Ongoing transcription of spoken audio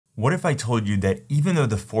What if I told you that even though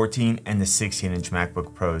the 14 and the 16-inch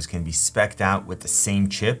MacBook Pros can be spec'd out with the same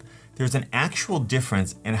chip, there's an actual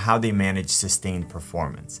difference in how they manage sustained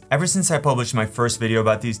performance. Ever since I published my first video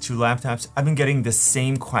about these two laptops, I've been getting the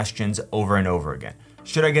same questions over and over again.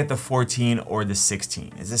 Should I get the 14 or the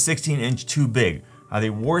 16? Is the 16-inch too big? Are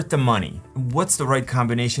they worth the money? What's the right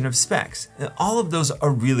combination of specs? All of those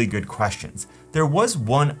are really good questions. There was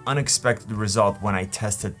one unexpected result when I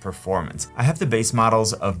tested performance. I have the base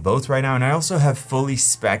models of both right now, and I also have fully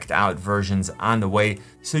spec'd out versions on the way,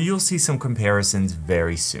 so you'll see some comparisons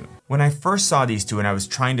very soon. When I first saw these two and I was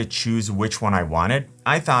trying to choose which one I wanted,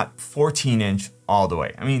 I thought 14-inch all the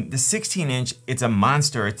way. I mean, the 16-inch, it's a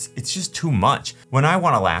monster, it's just too much. When I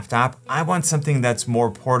want a laptop, I want something that's more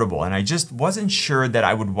portable, and I just wasn't sure that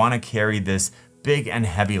I would want to carry this big and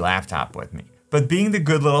heavy laptop with me. But being the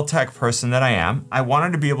good little tech person that I am, I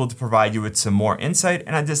wanted to be able to provide you with some more insight,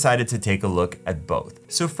 and I decided to take a look at both.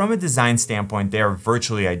 So from a design standpoint, they are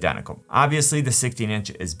virtually identical. Obviously, the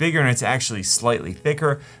 16-inch is bigger and it's actually slightly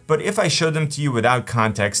thicker, but if I showed them to you without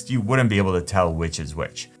context, you wouldn't be able to tell which is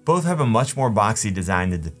which. Both have a much more boxy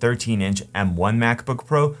design than the 13-inch M1 MacBook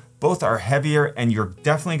Pro. Both are heavier, and you're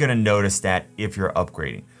definitely going to notice that if you're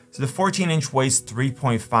upgrading. So the 14-inch weighs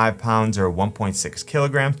 3.5 pounds or 1.6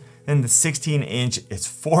 kilograms. And the 16-inch is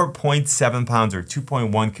 4.7 pounds or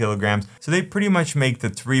 2.1 kilograms. So they pretty much make the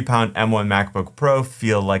 3-pound M1 MacBook Pro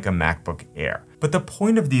feel like a MacBook Air. But the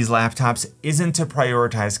point of these laptops isn't to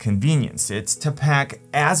prioritize convenience. It's to pack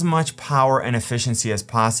as much power and efficiency as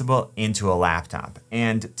possible into a laptop.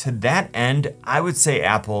 And to that end, I would say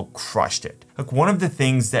Apple crushed it. Look, one of the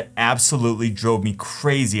things that absolutely drove me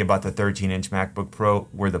crazy about the 13-inch MacBook Pro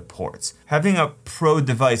were the ports. Having a Pro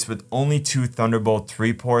device with only two Thunderbolt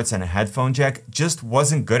 3 ports and a headphone jack just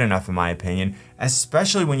wasn't good enough in my opinion,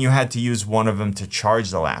 especially when you had to use one of them to charge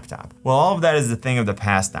the laptop. Well, all of that is a thing of the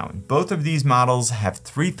past now. Both of these models have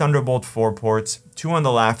 3 Thunderbolt 4 ports, 2 on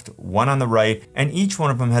the left, 1 on the right, and each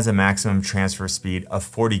one of them has a maximum transfer speed of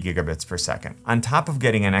 40 gigabits per second. On top of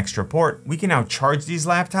getting an extra port, we can now charge these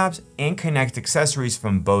laptops and connect accessories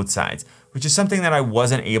from both sides, which is something that I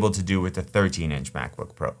wasn't able to do with the 13-inch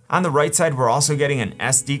MacBook Pro. On the right side, we're also getting an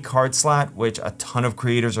SD card slot, which a ton of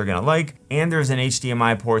creators are gonna like, and there's an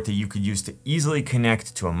HDMI port that you could use to easily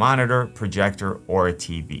connect to a monitor, projector, or a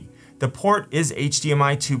TV. The port is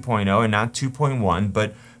HDMI 2.0 and not 2.1,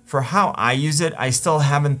 but for how I use it, I still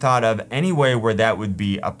haven't thought of any way where that would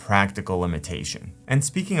be a practical limitation. And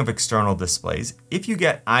speaking of external displays, if you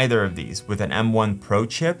get either of these with an M1 Pro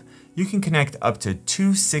chip, you can connect up to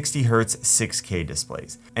two 60Hz 6K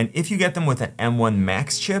displays. And if you get them with an M1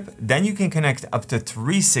 Max chip, then you can connect up to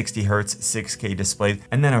 3 60Hz 6K displays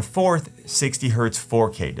and then a fourth 60Hz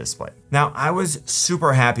 4K display. Now, I was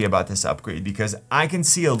super happy about this upgrade because I can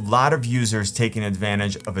see a lot of users taking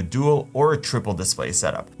advantage of a dual or a triple display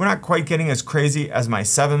setup. We're not quite getting as crazy as my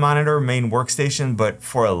 7-monitor main workstation, but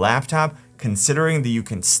for a laptop, considering that you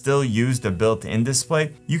can still use the built-in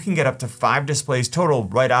display, you can get up to 5 displays total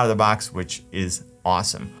right out of the box, which is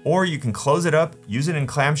awesome. Or you can close it up, use it in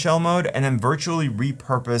clamshell mode, and then virtually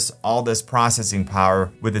repurpose all this processing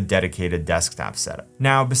power with a dedicated desktop setup.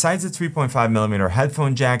 Now, besides the 3.5mm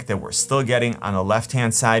headphone jack that we're still getting on the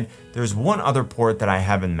left-hand side, there's one other port that I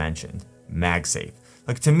haven't mentioned, MagSafe.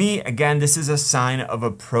 Like, to me, again, this is a sign of a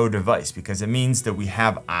Pro device because it means that we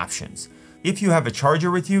have options. If you have a charger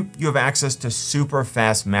with you, you have access to super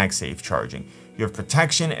fast MagSafe charging. You have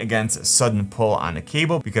protection against a sudden pull on the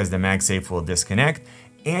cable because the MagSafe will disconnect,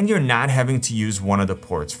 and you're not having to use one of the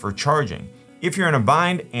ports for charging. If you're in a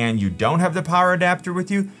bind and you don't have the power adapter with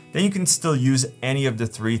you, then you can still use any of the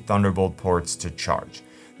 3 Thunderbolt ports to charge.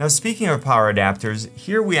 Now, speaking of power adapters,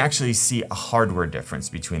 here we actually see a hardware difference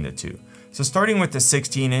between the two. So starting with the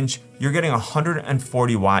 16-inch, you're getting a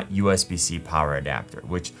 140 watt USB-C power adapter,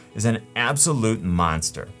 which is an absolute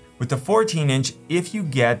monster. With the 14-inch, if you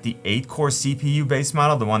get the 8-core CPU base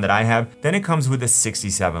model, the one that I have, then it comes with a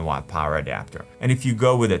 67 watt power adapter. And if you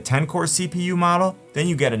go with a 10-core CPU model, then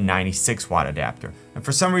you get a 96 watt adapter. And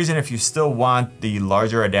for some reason, if you still want the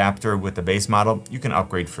larger adapter with the base model, you can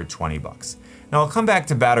upgrade for 20 bucks. Now I'll come back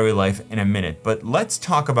to battery life in a minute, but let's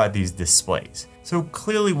talk about these displays. So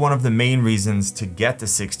clearly one of the main reasons to get the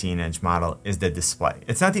 16-inch model is the display.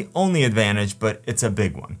 It's not the only advantage, but it's a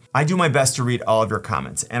big one. I do my best to read all of your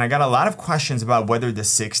comments, and I got a lot of questions about whether the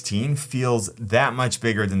 16 feels that much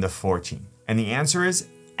bigger than the 14. And the answer is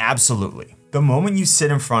absolutely. The moment you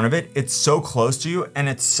sit in front of it, it's so close to you and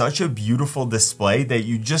it's such a beautiful display that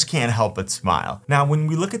you just can't help but smile. Now, when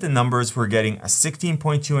we look at the numbers, we're getting a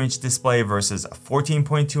 16.2-inch display versus a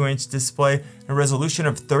 14.2-inch display, a resolution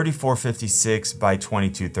of 3456 by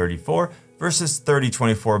 2234, versus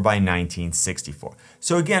 3024 by 1964.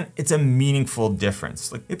 So again, it's a meaningful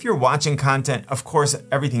difference. Like if you're watching content, of course,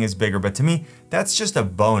 everything is bigger, but to me, that's just a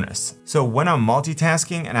bonus. So when I'm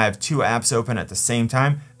multitasking and I have two apps open at the same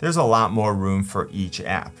time, there's a lot more room for each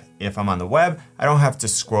app. If I'm on the web, I don't have to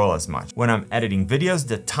scroll as much. When I'm editing videos,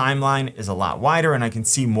 the timeline is a lot wider and I can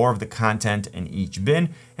see more of the content in each bin.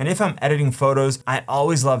 And if I'm editing photos, I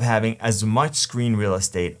always love having as much screen real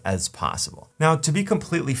estate as possible. Now, to be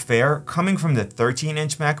completely fair, coming from the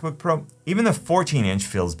 13-inch MacBook Pro, even the 14-inch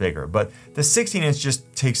feels bigger, but the 16-inch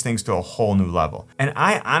just takes things to a whole new level. And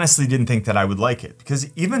I honestly didn't think that I would like it,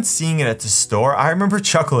 because even seeing it at the store, I remember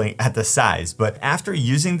chuckling at the size, but after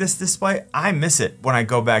using this display, I miss it when I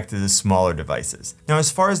go back to the smaller devices. Now,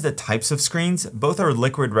 as far as the types of screens, both are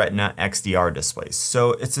Liquid Retina XDR displays,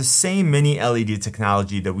 so it's the same mini LED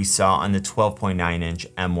technology that we saw on the 12.9-inch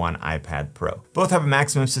M1 iPad Pro. Both have a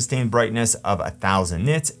maximum sustained brightness of 1000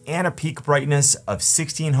 nits and a peak brightness of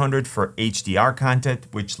 1600 for HDR content,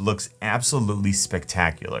 which looks absolutely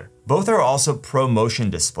spectacular. Both are also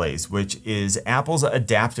ProMotion displays, which is Apple's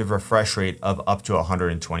adaptive refresh rate of up to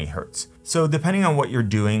 120 Hz. So depending on what you're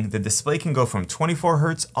doing, the display can go from 24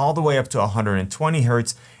 Hz all the way up to 120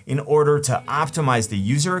 Hz in order to optimize the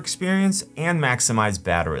user experience and maximize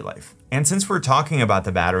battery life. And since we're talking about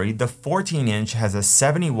the battery, the 14-inch has a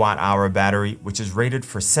 70 watt-hour battery, which is rated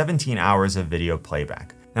for 17 hours of video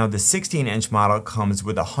playback. Now, the 16-inch model comes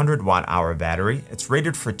with a 100 watt-hour battery. It's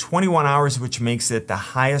rated for 21 hours, which makes it the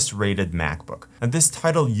highest rated MacBook. Now, this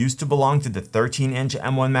title used to belong to the 13-inch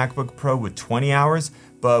M1 MacBook Pro with 20 hours,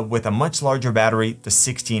 but with a much larger battery, the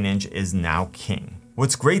 16-inch is now king.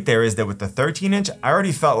 What's great there is that with the 13-inch, I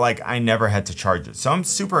already felt like I never had to charge it, so I'm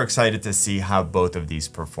super excited to see how both of these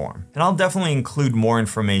perform. And I'll definitely include more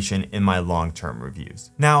information in my long-term reviews.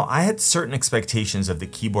 Now, I had certain expectations of the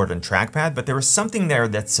keyboard and trackpad, but there was something there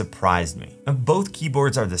that surprised me. Now, both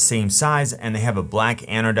keyboards are the same size and they have a black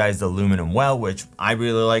anodized aluminum well, which I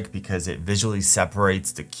really like because it visually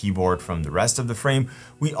separates the keyboard from the rest of the frame.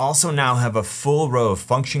 We also now have a full row of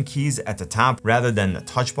function keys at the top rather than the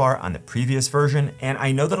touch bar on the previous version, and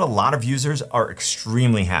I know that a lot of users are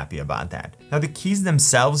extremely happy about that. Now, the keys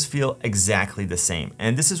themselves feel exactly the same,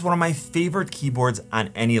 and this is one of my favorite keyboards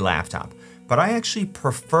on any laptop. But I actually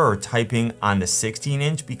prefer typing on the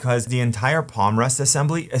 16-inch because the entire palm rest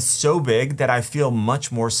assembly is so big that I feel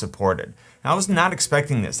much more supported. Now, I was not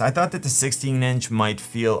expecting this. I thought that the 16-inch might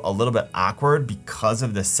feel a little bit awkward because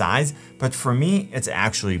of the size, but for me, it's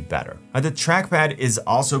actually better. Now, the trackpad is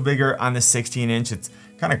also bigger on the 16-inch. It's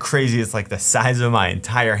kind of crazy. It's like the size of my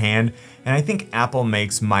entire hand, and I think Apple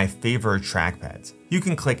makes my favorite trackpads. You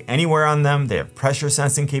can click anywhere on them. They have pressure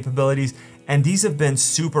sensing capabilities, and these have been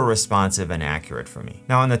super responsive and accurate for me.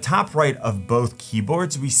 Now, on the top right of both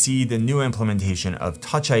keyboards, we see the new implementation of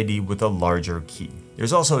Touch ID with a larger key.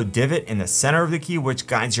 There's also a divot in the center of the key which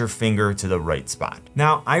guides your finger to the right spot.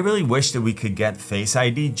 Now, I really wish that we could get Face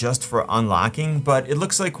ID just for unlocking, but it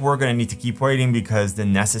looks like we're gonna need to keep waiting because the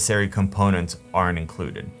necessary components aren't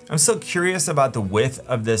included. I'm still curious about the width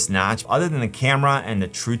of this notch. Other than the camera and the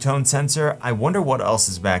True Tone sensor, I wonder what else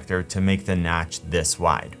is back there to make the notch this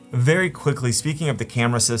wide. Very quickly, speaking of the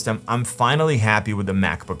camera system, I'm finally happy with the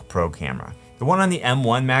MacBook Pro camera. The one on the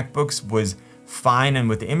M1 MacBooks was fine, and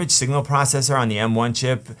with the image signal processor on the M1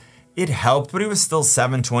 chip, it helped, but it was still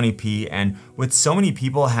 720p, and with so many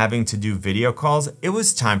people having to do video calls, it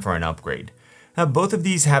was time for an upgrade. Now, both of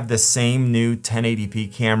these have the same new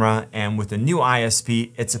 1080p camera, and with the new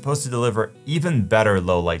ISP, it's supposed to deliver even better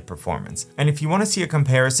low light performance. And if you want to see a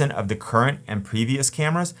comparison of the current and previous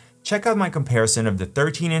cameras, check out my comparison of the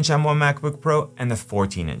 13-inch M1 MacBook Pro and the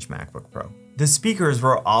 14-inch MacBook Pro. The speakers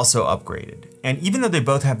were also upgraded, and even though they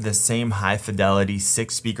both have the same high-fidelity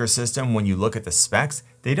 6-speaker system, when you look at the specs,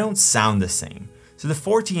 they don't sound the same. So the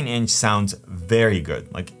 14-inch sounds very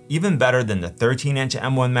good, like even better than the 13-inch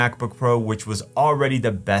M1 MacBook Pro, which was already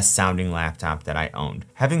the best sounding laptop that I owned.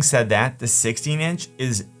 Having said that, the 16-inch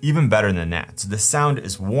is even better than that. So the sound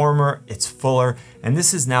is warmer, it's fuller, and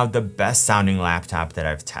this is now the best sounding laptop that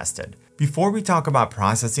I've tested. Before we talk about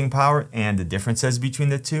processing power and the differences between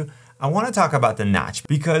the two, I want to talk about the notch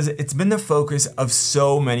because it's been the focus of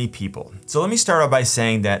so many people. So let me start out by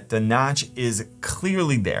saying that the notch is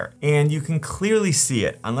clearly there, and you can clearly see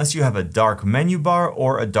it unless you have a dark menu bar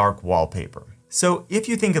or a dark wallpaper. So if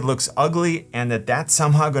you think it looks ugly and that's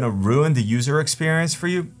somehow going to ruin the user experience for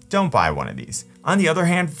you, don't buy one of these. On the other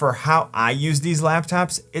hand, for how I use these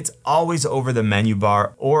laptops, it's always over the menu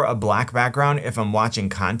bar or a black background if I'm watching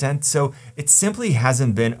content, so it simply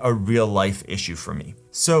hasn't been a real life issue for me.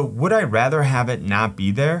 So would I rather have it not be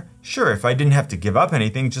there? Sure, if I didn't have to give up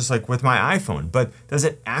anything, just like with my iPhone, but does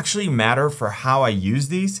it actually matter for how I use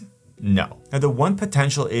these? No. Now, the one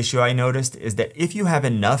potential issue I noticed is that if you have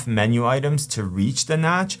enough menu items to reach the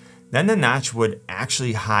notch, then the notch would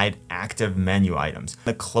actually hide active menu items.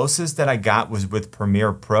 The closest that I got was with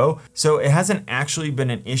Premiere Pro, so it hasn't actually been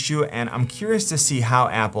an issue, and I'm curious to see how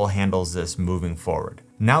Apple handles this moving forward.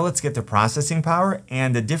 Now let's get to processing power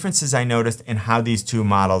and the differences I noticed in how these two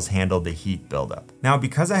models handle the heat buildup. Now,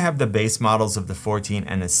 because I have the base models of the 14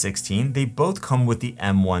 and the 16, they both come with the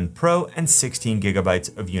M1 Pro and 16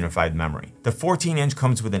 gigabytes of unified memory. The 14-inch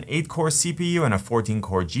comes with an 8-core CPU and a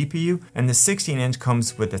 14-core GPU, and the 16-inch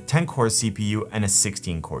comes with a 10-core CPU and a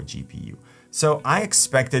 16-core GPU. So I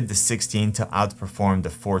expected the 16 to outperform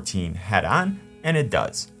the 14 head-on, and it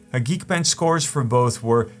does. Geekbench scores for both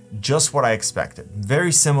were just what I expected.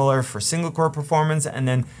 Very similar for single-core performance, and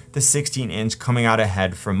then the 16-inch coming out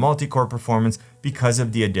ahead for multi-core performance because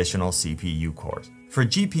of the additional CPU cores. For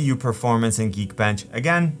GPU performance in Geekbench,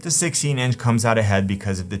 again, the 16-inch comes out ahead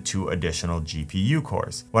because of the 2 additional GPU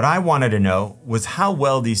cores. What I wanted to know was how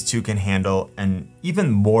well these two can handle an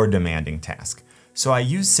even more demanding task. So I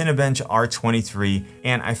used Cinebench R23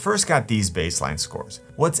 and I first got these baseline scores.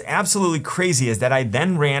 What's absolutely crazy is that I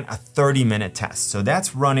then ran a 30-minute test. So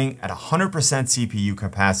that's running at 100% CPU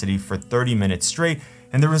capacity for 30 minutes straight,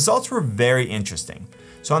 and the results were very interesting.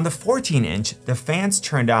 So on the 14-inch, the fans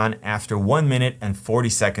turned on after 1 minute and 40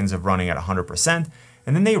 seconds of running at 100%,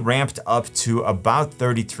 and then they ramped up to about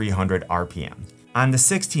 3,300 RPM. On the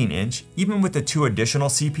 16-inch, even with the 2 additional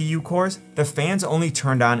CPU cores, the fans only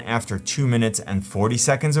turned on after 2 minutes and 40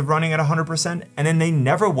 seconds of running at 100%, and then they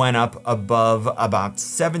never went up above about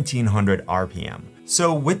 1,700 RPM.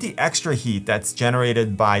 So with the extra heat that's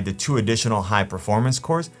generated by the 2 additional high performance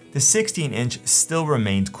cores, the 16-inch still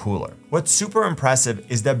remained cooler. What's super impressive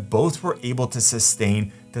is that both were able to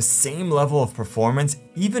sustain the same level of performance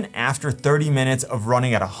even after 30 minutes of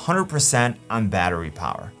running at 100% on battery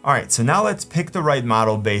power. All right, so now let's pick the right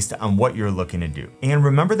model based on what you're looking to do. And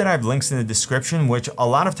remember that I have links in the description, which a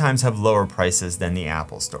lot of times have lower prices than the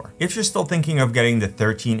Apple Store. If you're still thinking of getting the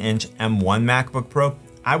 13-inch M1 MacBook Pro,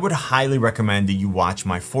 I would highly recommend that you watch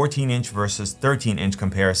my 14-inch versus 13-inch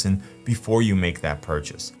comparison before you make that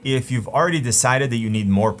purchase. If you've already decided that you need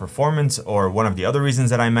more performance or one of the other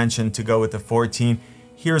reasons that I mentioned to go with the 14,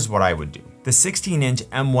 here's what I would do. The 16-inch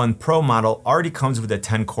M1 Pro model already comes with a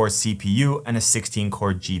 10-core CPU and a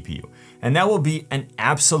 16-core GPU, and that will be an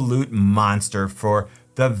absolute monster for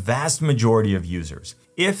the vast majority of users.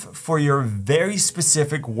 If for your very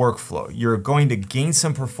specific workflow, you're going to gain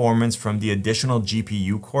some performance from the additional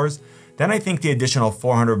GPU cores, then I think the additional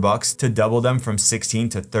 $400 to double them from 16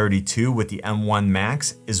 to 32 with the M1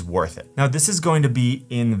 Max is worth it. Now, this is going to be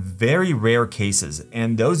in very rare cases,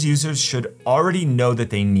 and those users should already know that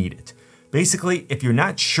they need it. Basically, if you're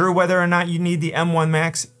not sure whether or not you need the M1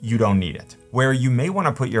 Max, you don't need it. Where you may want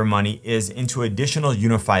to put your money is into additional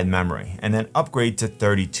unified memory and then upgrade to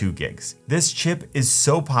 32 gigs. This chip is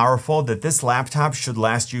so powerful that this laptop should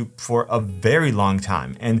last you for a very long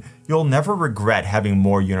time, and you'll never regret having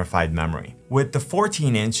more unified memory. With the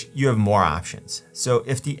 14-inch, you have more options. So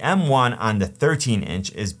if the M1 on the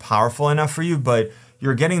 13-inch is powerful enough for you, but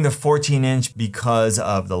you're getting the 14-inch because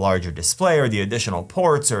of the larger display or the additional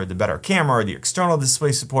ports or the better camera or the external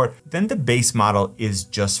display support, then the base model is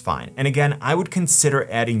just fine. And again, I would consider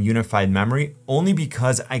adding unified memory only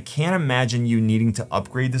because I can't imagine you needing to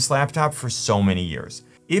upgrade this laptop for so many years.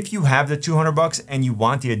 If you have the $200 and you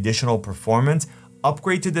want the additional performance,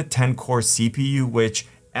 upgrade to the 10-core CPU, which,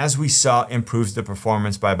 as we saw, improves the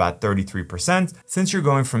performance by about 33% since you're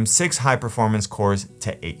going from 6 high performance cores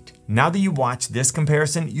to 8. Now that you watch this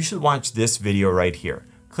comparison, you should watch this video right here.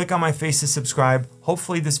 Click on my face to subscribe.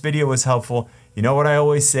 Hopefully this video was helpful. You know what I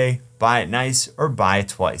always say, buy it nice or buy it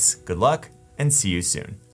twice. Good luck and see you soon.